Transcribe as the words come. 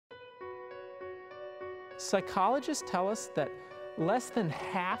Psychologists tell us that less than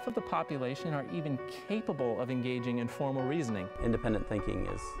half of the population are even capable of engaging in formal reasoning. Independent thinking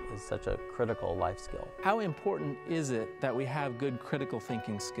is such a critical life skill. How important is it that we have good critical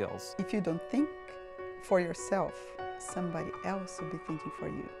thinking skills? If you don't think for yourself, somebody else will be thinking for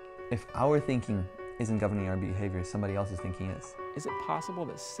you. If our thinking isn't governing our behavior, somebody else's thinking is. Is it possible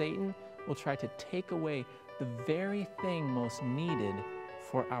that Satan will try to take away the very thing most needed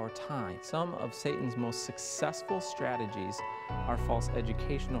for our time? Some of Satan's most successful strategies are false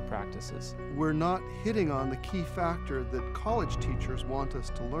educational practices. We're not hitting on the key factor that college teachers want us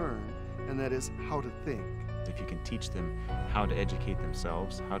to learn, and that is how to think. If you can teach them how to educate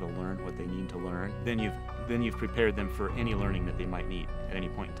themselves, how to learn what they need to learn, then you've prepared them for any learning that they might need at any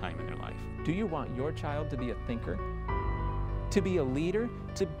point in time in their life. Do you want your child to be a thinker? To be a leader?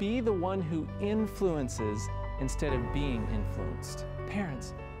 To be the one who influences instead of being influenced?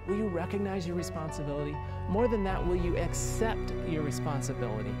 Parents, will you recognize your responsibility? More than that, will you accept your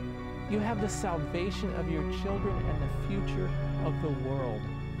responsibility? You have the salvation of your children and the future of the world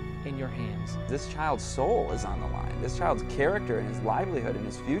in your hands. This child's soul is on the line. This child's character and his livelihood and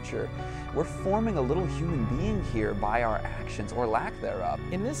his future. We're forming a little human being here by our actions or lack thereof.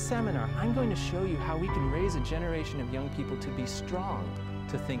 In this seminar, I'm going to show you how we can raise a generation of young people to be strong,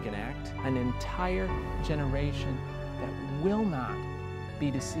 to think and act, an entire generation that will not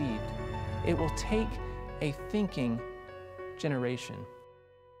be deceived. It will take a thinking generation.